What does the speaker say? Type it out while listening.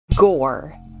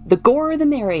Gore. The gore the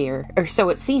merrier, or so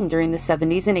it seemed during the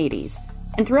 70s and 80s.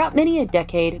 And throughout many a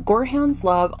decade, gorehounds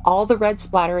love all the red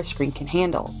splatter a screen can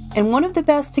handle. And one of the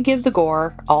best to give the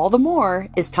gore all the more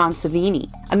is Tom Savini.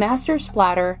 A master of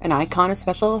splatter, an icon of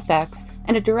special effects,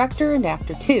 and a director and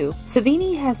actor too,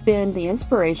 Savini has been the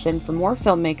inspiration for more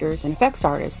filmmakers and effects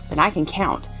artists than I can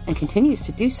count, and continues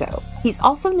to do so. He's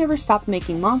also never stopped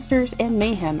making monsters and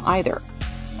mayhem either.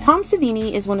 Tom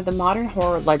Savini is one of the modern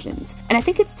horror legends, and I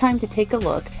think it's time to take a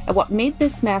look at what made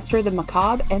this master of the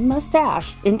macabre and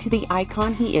mustache into the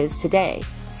icon he is today.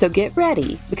 So get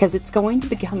ready, because it's going to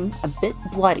become a bit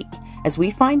bloody as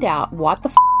we find out what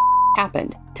the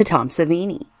happened to Tom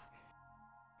Savini.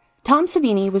 Tom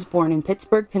Savini was born in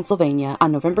Pittsburgh, Pennsylvania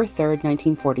on November 3,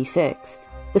 1946.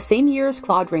 The same year as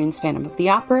Claude Rains' Phantom of the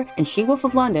Opera and She-Wolf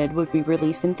of London would be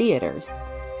released in theaters.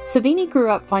 Savini grew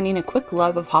up finding a quick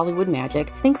love of Hollywood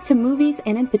magic thanks to movies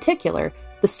and, in particular,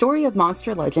 the story of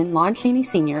monster legend Lon Chaney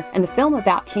Sr. and the film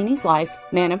about Chaney's life,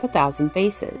 Man of a Thousand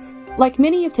Faces. Like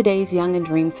many of today's young and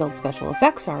dream-filled special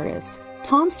effects artists,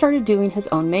 Tom started doing his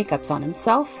own makeups on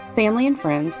himself, family, and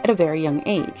friends at a very young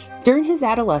age. During his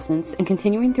adolescence and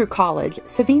continuing through college,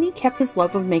 Savini kept his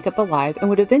love of makeup alive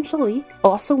and would eventually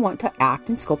also want to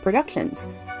act in school productions.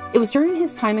 It was during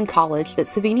his time in college that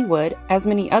Savini would, as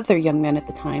many other young men at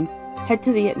the time, head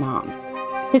to Vietnam.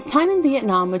 His time in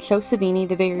Vietnam would show Savini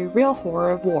the very real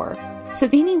horror of war.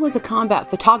 Savini was a combat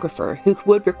photographer who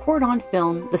would record on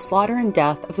film the slaughter and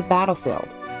death of the battlefield.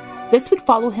 This would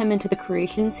follow him into the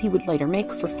creations he would later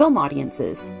make for film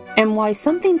audiences, and why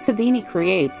something Savini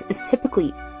creates is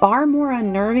typically far more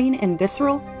unnerving and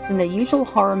visceral than the usual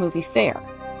horror movie fare.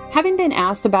 Having been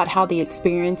asked about how the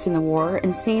experience in the war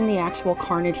and seeing the actual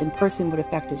carnage in person would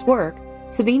affect his work,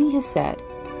 Savini has said,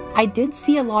 "I did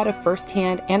see a lot of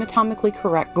first-hand, anatomically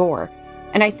correct gore,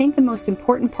 and I think the most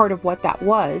important part of what that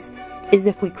was is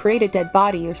if we create a dead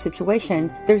body or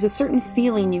situation, there's a certain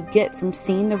feeling you get from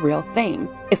seeing the real thing.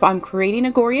 If I'm creating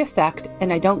a gory effect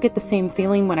and I don't get the same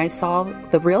feeling when I saw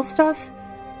the real stuff,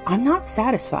 I'm not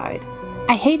satisfied.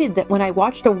 I hated that when I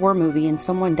watched a war movie and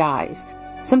someone dies.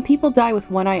 Some people die with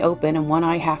one eye open and one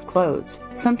eye half closed.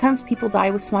 Sometimes people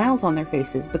die with smiles on their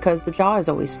faces because the jaw is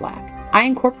always slack. I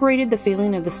incorporated the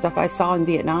feeling of the stuff I saw in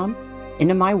Vietnam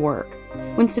into my work."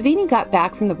 When Savini got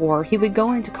back from the war, he would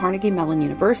go into Carnegie Mellon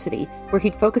University, where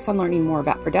he'd focus on learning more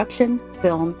about production,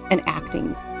 film, and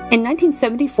acting. In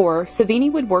 1974,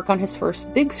 Savini would work on his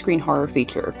first big screen horror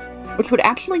feature, which would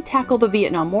actually tackle the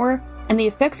Vietnam War and the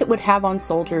effects it would have on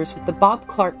soldiers with the Bob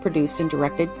Clark produced and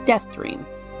directed Death Dream.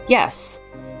 Yes,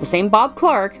 the same Bob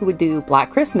Clark who would do Black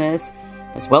Christmas,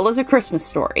 as well as A Christmas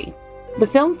Story. The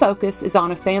film focus is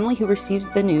on a family who receives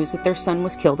the news that their son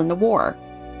was killed in the war.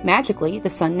 Magically, the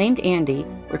son named Andy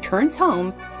returns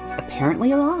home,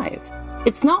 apparently alive.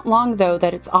 It's not long, though,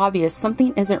 that it's obvious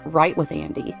something isn't right with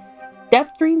Andy.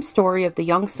 Death Dream's story of the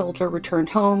young soldier returned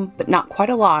home, but not quite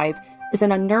alive, is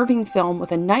an unnerving film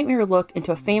with a nightmare look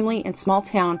into a family and small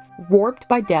town warped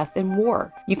by death and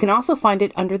war. You can also find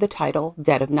it under the title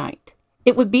Dead of Night.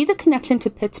 It would be the connection to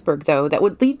Pittsburgh, though, that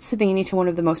would lead Savini to one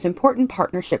of the most important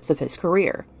partnerships of his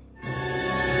career.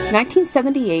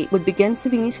 1978 would begin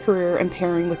Savini's career in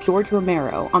pairing with George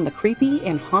Romero on the creepy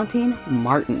and haunting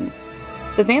Martin.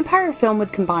 The vampire film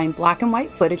would combine black and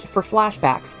white footage for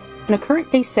flashbacks in a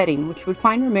current-day setting, which would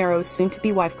find Romero's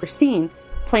soon-to-be wife Christine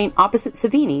playing opposite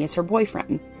Savini as her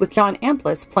boyfriend, with John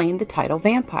Amplas playing the title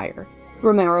vampire.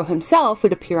 Romero himself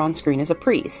would appear on screen as a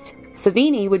priest.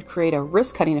 Savini would create a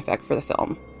wrist-cutting effect for the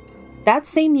film. That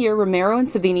same year, Romero and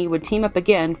Savini would team up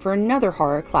again for another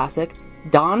horror classic,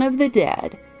 Dawn of the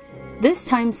Dead. This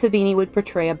time, Savini would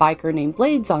portray a biker named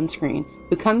Blades on screen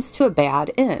who comes to a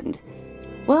bad end.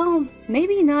 Well,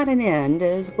 maybe not an end,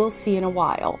 as we'll see in a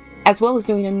while, as well as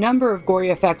doing a number of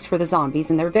gory effects for the zombies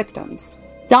and their victims.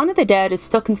 Dawn of the Dead is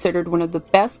still considered one of the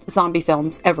best zombie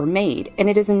films ever made, and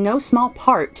it is in no small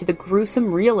part to the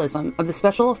gruesome realism of the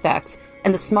special effects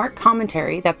and the smart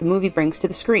commentary that the movie brings to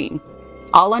the screen,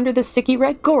 all under the sticky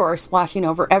red gore splashing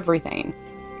over everything.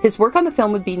 His work on the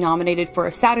film would be nominated for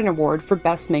a Saturn Award for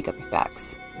Best Makeup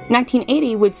Effects.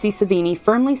 1980 would see Savini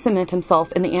firmly cement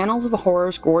himself in the annals of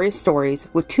horror's goriest stories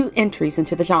with 2 entries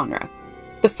into the genre.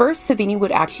 The first, Savini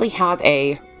would actually have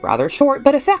a, rather short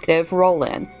but effective, role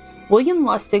in. William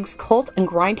Lustig's cult and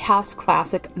grindhouse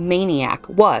classic Maniac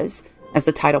was, as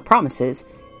the title promises,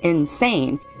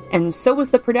 insane, and so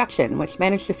was the production, which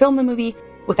managed to film the movie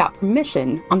without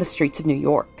permission on the streets of New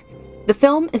York. The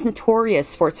film is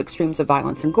notorious for its extremes of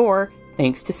violence and gore,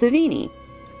 thanks to Savini.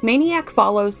 Maniac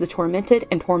follows the tormented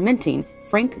and tormenting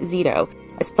Frank Zito,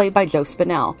 as played by Joe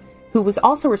Spinell, who was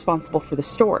also responsible for the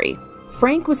story.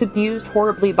 Frank was abused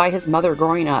horribly by his mother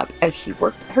growing up as she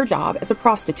worked her job as a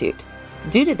prostitute.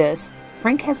 Due to this,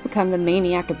 Frank has become the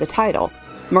maniac of the title,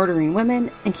 murdering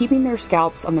women and keeping their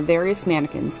scalps on the various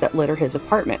mannequins that litter his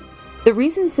apartment. The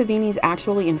reason Savini's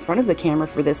actually in front of the camera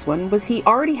for this one was he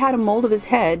already had a mold of his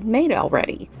head made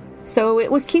already, so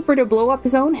it was cheaper to blow up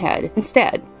his own head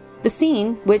instead. The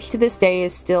scene, which to this day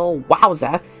is still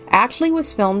wowza, actually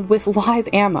was filmed with live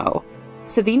ammo.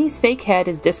 Savini's fake head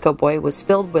as Disco Boy was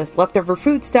filled with leftover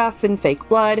food stuff and fake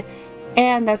blood,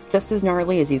 and that's just as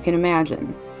gnarly as you can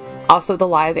imagine. Also, the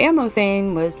live ammo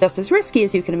thing was just as risky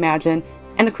as you can imagine,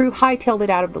 and the crew hightailed it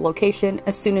out of the location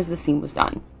as soon as the scene was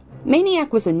done.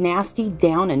 Maniac was a nasty,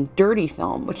 down and dirty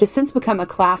film, which has since become a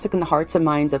classic in the hearts and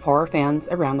minds of horror fans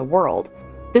around the world.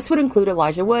 This would include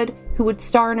Elijah Wood, who would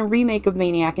star in a remake of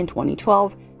Maniac in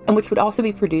 2012, and which would also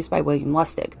be produced by William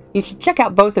Lustig. You should check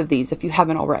out both of these if you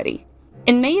haven't already.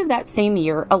 In May of that same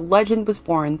year, a legend was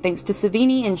born thanks to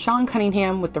Savini and Sean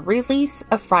Cunningham with the release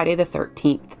of Friday the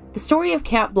 13th. The story of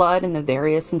Camp Blood and the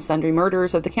various and sundry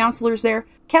murders of the counselors there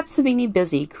kept Savini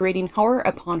busy creating horror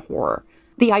upon horror.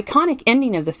 The iconic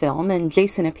ending of the film and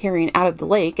Jason appearing out of the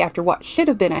lake after what should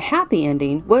have been a happy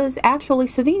ending was actually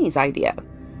Savini's idea.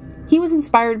 He was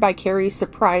inspired by Carrie's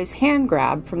surprise hand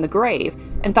grab from the grave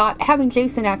and thought having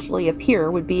Jason actually appear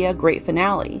would be a great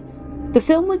finale. The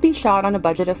film would be shot on a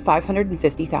budget of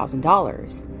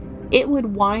 $550,000. It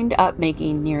would wind up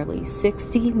making nearly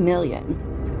 $60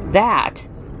 million. That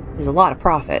is a lot of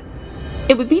profit.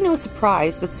 It would be no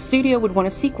surprise that the studio would want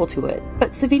a sequel to it,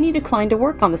 but Savini declined to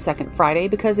work on the second Friday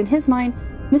because in his mind,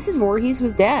 Mrs. Voorhees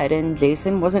was dead and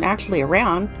Jason wasn't actually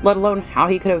around, let alone how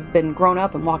he could have been grown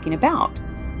up and walking about.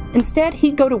 Instead,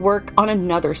 he'd go to work on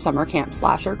another summer camp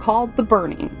slasher called The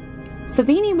Burning.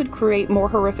 Savini would create more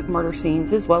horrific murder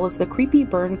scenes as well as the creepy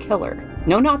burn killer.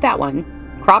 No, not that one.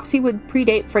 Cropsey would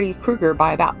predate Freddy Krueger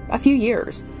by about a few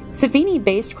years. Savini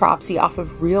based Cropsey off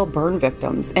of real burn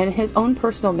victims and his own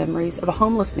personal memories of a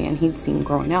homeless man he'd seen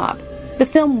growing up. The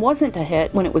film wasn't a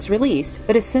hit when it was released,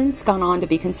 but has since gone on to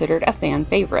be considered a fan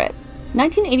favorite.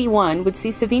 1981 would see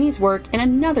Savini's work in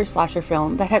another slasher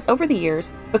film that has over the years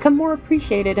become more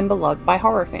appreciated and beloved by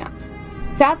horror fans.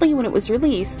 Sadly, when it was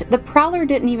released, The Prowler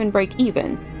didn't even break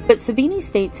even, but Savini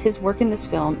states his work in this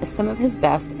film is some of his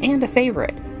best and a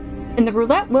favorite. In the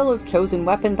roulette wheel of chosen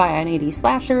weapon by an 80s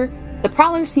slasher, The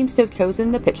Prowler seems to have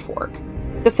chosen the pitchfork.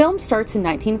 The film starts in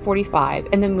 1945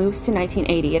 and then moves to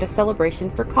 1980 at a celebration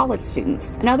for college students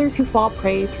and others who fall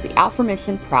prey to the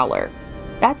aforementioned Prowler.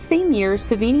 That same year,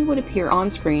 Savini would appear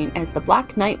on screen as the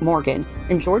Black Knight Morgan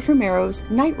in George Romero's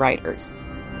Night Riders.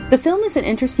 The film is an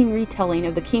interesting retelling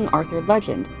of the King Arthur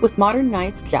legend, with modern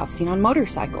knights jousting on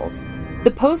motorcycles.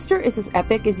 The poster is as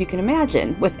epic as you can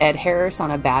imagine, with Ed Harris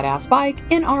on a badass bike,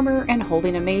 in armor, and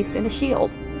holding a mace and a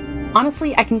shield.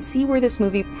 Honestly, I can see where this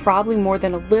movie probably more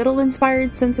than a little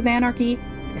inspired Sons of Anarchy,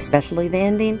 especially the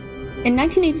ending. In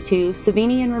 1982,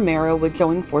 Savini and Romero would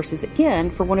join forces again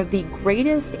for one of the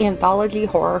greatest anthology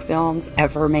horror films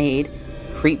ever made,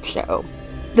 Creepshow.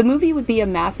 The movie would be a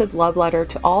massive love letter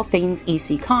to all things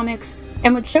EC Comics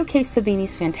and would showcase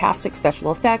Savini's fantastic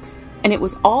special effects, and it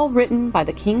was all written by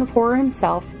the king of horror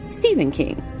himself, Stephen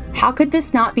King. How could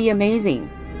this not be amazing?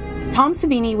 Tom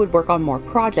Savini would work on more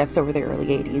projects over the early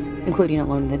 80s, including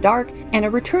Alone in the Dark and a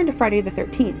return to Friday the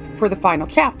 13th for the final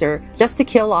chapter, just to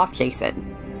kill off Jason.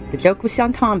 The joke was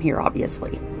on Tom here,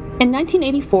 obviously. In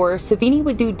 1984, Savini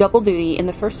would do double duty in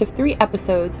the first of 3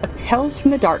 episodes of Tales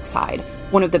from the Dark Side,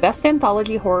 one of the best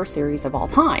anthology horror series of all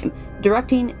time,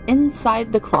 directing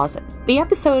Inside the Closet. The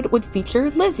episode would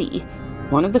feature Lizzie,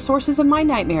 one of the sources of my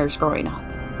nightmares growing up.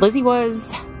 Lizzie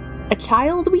was a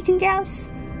child, we can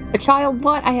guess? A child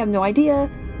what? I have no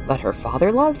idea, but her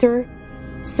father loved her.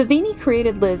 Savini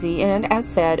created Lizzie and, as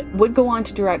said, would go on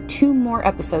to direct 2 more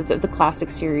episodes of the classic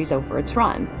series over its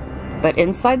run. But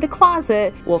Inside the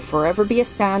Closet will forever be a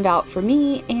standout for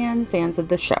me and fans of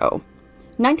the show.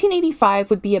 1985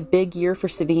 would be a big year for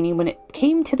Savini when it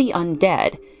came to the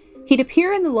undead. He'd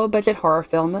appear in the low-budget horror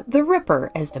film The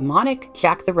Ripper as demonic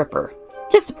Jack the Ripper.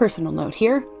 Just a personal note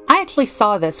here, I actually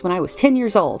saw this when I was 10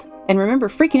 years old, and remember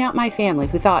freaking out my family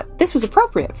who thought this was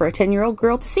appropriate for a 10-year-old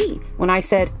girl to see when I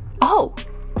said, "Oh,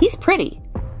 he's pretty."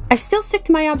 I still stick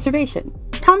to my observation.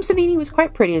 Tom Savini was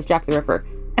quite pretty as Jack the Ripper,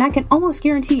 and I can almost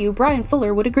guarantee you Brian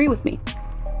Fuller would agree with me.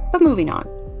 But moving on.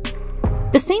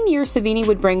 The same year Savini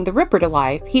would bring the Ripper to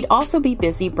life, he'd also be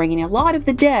busy bringing a lot of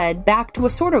the dead back to a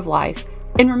sort of life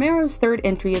in Romero's third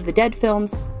entry of the Dead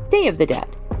films, Day of the Dead.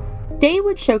 Day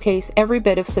would showcase every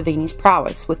bit of Savini's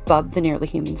prowess with Bub the Nearly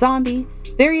Human Zombie,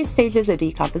 various stages of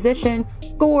decomposition,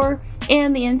 gore,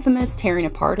 and the infamous tearing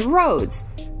apart of roads,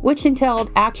 which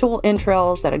entailed actual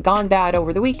entrails that had gone bad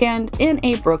over the weekend in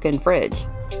a broken fridge.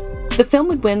 The film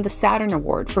would win the Saturn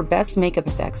Award for Best Makeup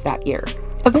Effects that year.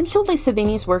 Eventually,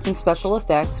 Savini's work in special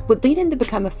effects would lead him to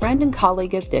become a friend and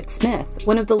colleague of Dick Smith,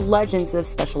 one of the legends of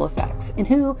special effects, and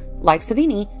who, like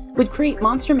Savini, would create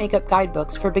monster makeup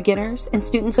guidebooks for beginners and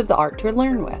students of the art to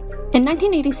learn with. In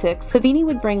 1986, Savini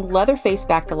would bring Leatherface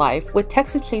back to life with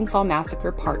Texas Chainsaw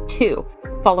Massacre Part 2,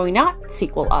 following that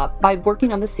sequel up by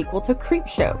working on the sequel to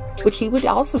Creepshow, which he would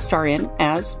also star in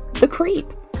as the Creep.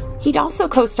 He'd also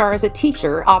co-star as a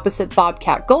teacher opposite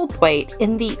Bobcat Goldthwait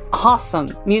in the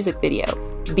awesome music video,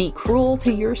 Be Cruel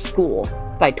to Your School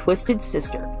by Twisted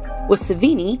Sister, with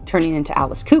Savini turning into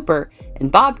Alice Cooper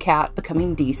and Bobcat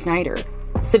becoming Dee Snider.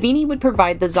 Savini would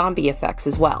provide the zombie effects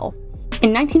as well.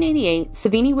 In 1988,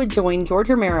 Savini would join George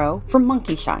Romero for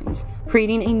Monkey Shines,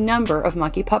 creating a number of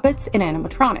monkey puppets and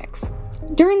animatronics.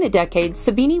 During the decade,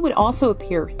 Savini would also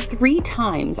appear 3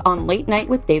 times on Late Night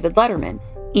with David Letterman,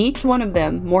 each one of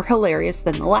them more hilarious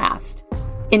than the last.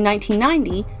 In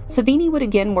 1990, Savini would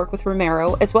again work with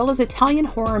Romero as well as Italian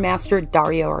horror master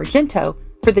Dario Argento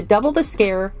for the Double the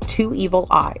Scare, Two Evil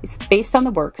Eyes, based on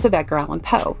the works of Edgar Allan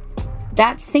Poe.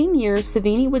 That same year,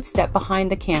 Savini would step behind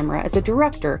the camera as a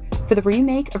director for the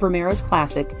remake of Romero's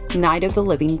classic, Night of the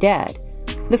Living Dead.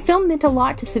 The film meant a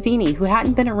lot to Savini, who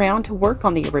hadn't been around to work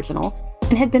on the original,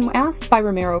 and had been asked by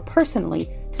Romero personally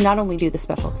to not only do the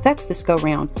special effects this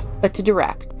go-round, but to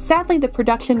direct. Sadly, the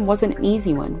production wasn't an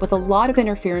easy one, with a lot of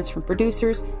interference from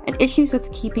producers and issues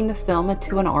with keeping the film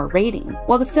to an R rating.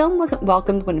 While the film wasn't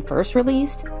welcomed when first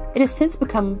released, it has since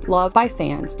become loved by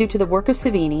fans due to the work of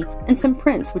Savini and some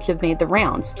prints which have made the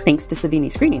rounds, thanks to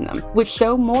Savini screening them, which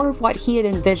show more of what he had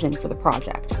envisioned for the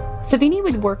project. Savini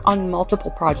would work on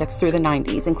multiple projects through the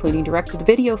 90s, including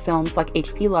directed-video films like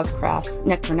H.P. Lovecraft's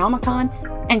Necronomicon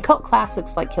and cult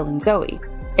classics like Killing Zoe.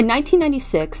 In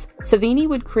 1996, Savini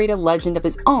would create a legend of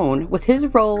his own with his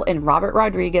role in Robert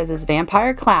Rodriguez's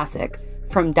vampire classic,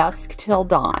 From Dusk Till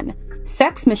Dawn.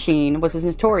 Sex Machine was as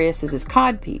notorious as his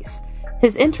codpiece.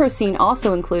 His intro scene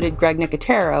also included Greg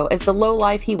Nicotero as the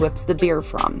lowlife he whips the beer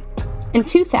from. In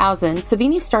 2000,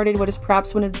 Savini started what is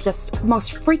perhaps one of the just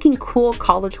most freaking cool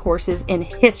college courses in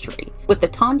history with the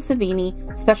Tom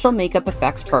Savini Special Makeup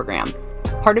Effects Program,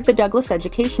 part of the Douglas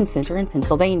Education Center in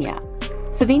Pennsylvania.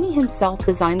 Savini himself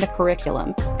designed the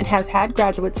curriculum and has had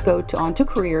graduates go on to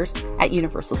careers at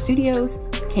Universal Studios,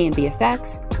 K&B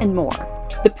Effects, and more.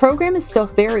 The program is still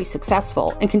very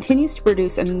successful and continues to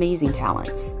produce amazing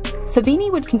talents. Savini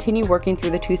would continue working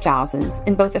through the 2000s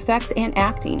in both effects and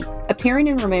acting, appearing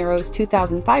in Romero's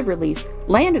 2005 release,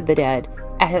 Land of the Dead,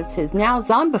 as his now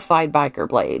zombified biker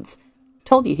blades.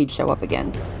 Told you he'd show up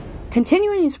again.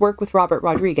 Continuing his work with Robert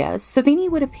Rodriguez, Savini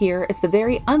would appear as the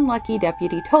very unlucky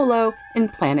Deputy Tolo in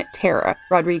Planet Terror,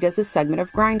 Rodriguez's segment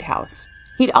of Grindhouse.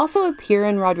 He'd also appear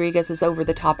in Rodriguez's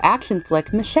over-the-top action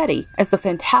flick Machete as the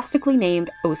fantastically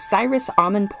named Osiris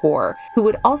Amanpour, who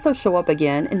would also show up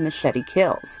again in Machete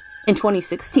Kills. In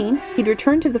 2016, he'd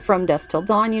return to the From Dusk Till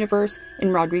Dawn universe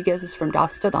in Rodriguez's From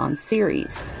Dusk Till Dawn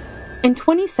series. In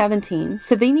 2017,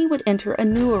 Savini would enter a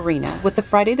new arena with the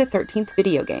Friday the 13th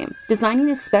video game, designing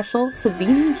a special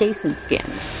Savini Jason skin.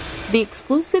 The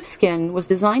exclusive skin was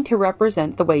designed to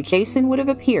represent the way Jason would have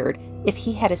appeared if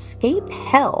he had escaped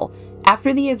hell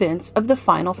after the events of the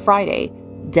final Friday,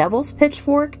 Devil's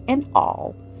Pitchfork and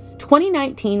all.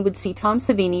 2019 would see Tom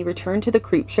Savini return to the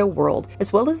Creepshow world,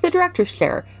 as well as the director's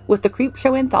chair, with the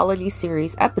Creepshow anthology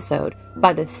series episode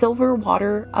by the Silver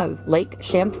Water of Lake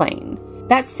Champlain.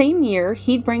 That same year,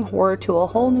 he'd bring horror to a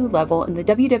whole new level in the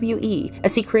WWE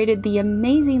as he created the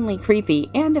amazingly creepy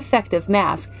and effective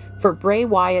mask for Bray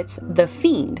Wyatt's The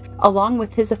Fiend, along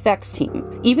with his effects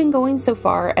team, even going so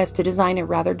far as to design a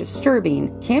rather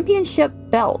disturbing championship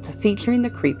belt featuring the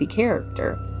creepy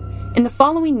character. In the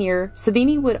following year,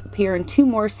 Savini would appear in 2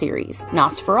 more series,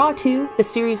 Nosferatu, the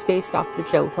series based off the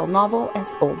Joe Hill novel,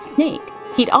 as Old Snake.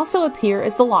 He'd also appear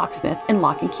as the Locksmith in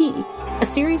Lock and Key, a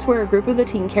series where a group of the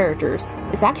teen characters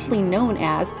is actually known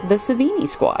as the Savini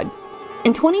Squad.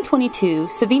 In 2022,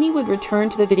 Savini would return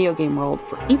to the video game world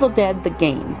for Evil Dead: The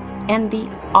Game and the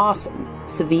awesome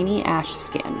Savini Ash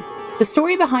skin. The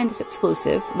story behind this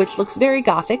exclusive, which looks very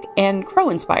gothic and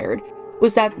Crow-inspired,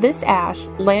 was that this Ash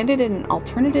landed in an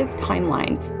alternative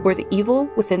timeline where the evil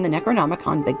within the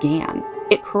Necronomicon began.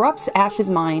 It corrupts Ash's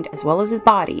mind as well as his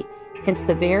body, hence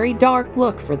the very dark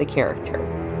look for the character.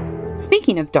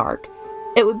 Speaking of dark,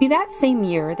 it would be that same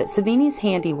year that Savini's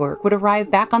handiwork would arrive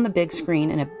back on the big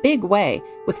screen in a big way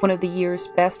with one of the year's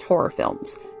best horror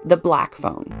films, The Black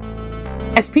Phone.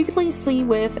 As previously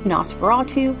with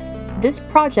Nosferatu, this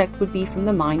project would be from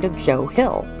the mind of Joe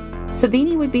Hill.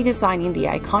 Savini would be designing the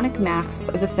iconic masks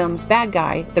of the film's bad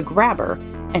guy, the Grabber,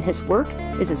 and his work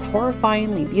is as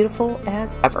horrifyingly beautiful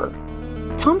as ever.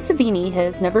 Tom Savini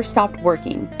has never stopped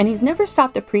working, and he's never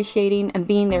stopped appreciating and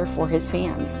being there for his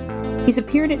fans. He's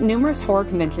appeared at numerous horror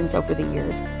conventions over the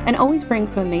years, and always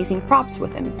brings some amazing props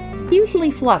with him, usually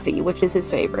fluffy, which is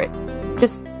his favorite.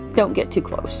 Just don't get too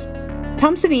close.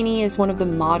 Tom Savini is one of the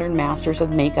modern masters of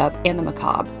makeup and the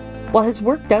macabre. While his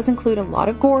work does include a lot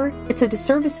of gore, it's a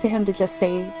disservice to him to just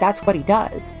say that's what he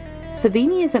does.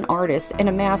 Savini is an artist and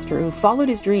a master who followed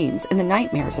his dreams and the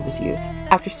nightmares of his youth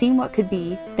after seeing what could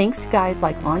be thanks to guys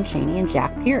like Lon Chaney and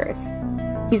Jack Pierce.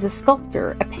 He's a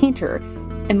sculptor, a painter,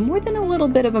 and more than a little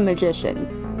bit of a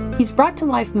magician. He's brought to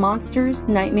life monsters,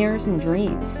 nightmares, and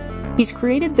dreams. He's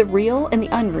created the real and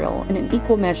the unreal in an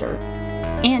equal measure.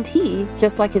 And he,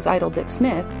 just like his idol Dick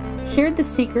Smith, shared the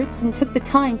secrets and took the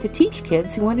time to teach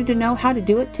kids who wanted to know how to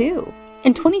do it too.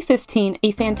 In 2015,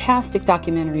 a fantastic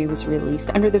documentary was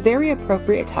released under the very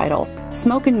appropriate title,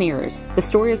 Smoke and Mirrors, The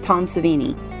Story of Tom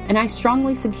Savini, and I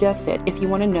strongly suggest it if you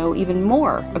want to know even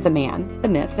more of the man, the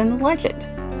myth, and the legend.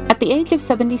 At the age of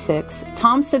 76,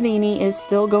 Tom Savini is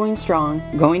still going strong,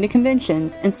 going to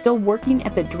conventions, and still working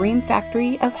at the dream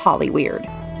factory of Hollyweird.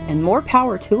 And more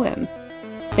power to him.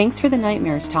 Thanks for the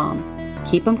nightmares, Tom.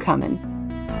 Keep 'em coming.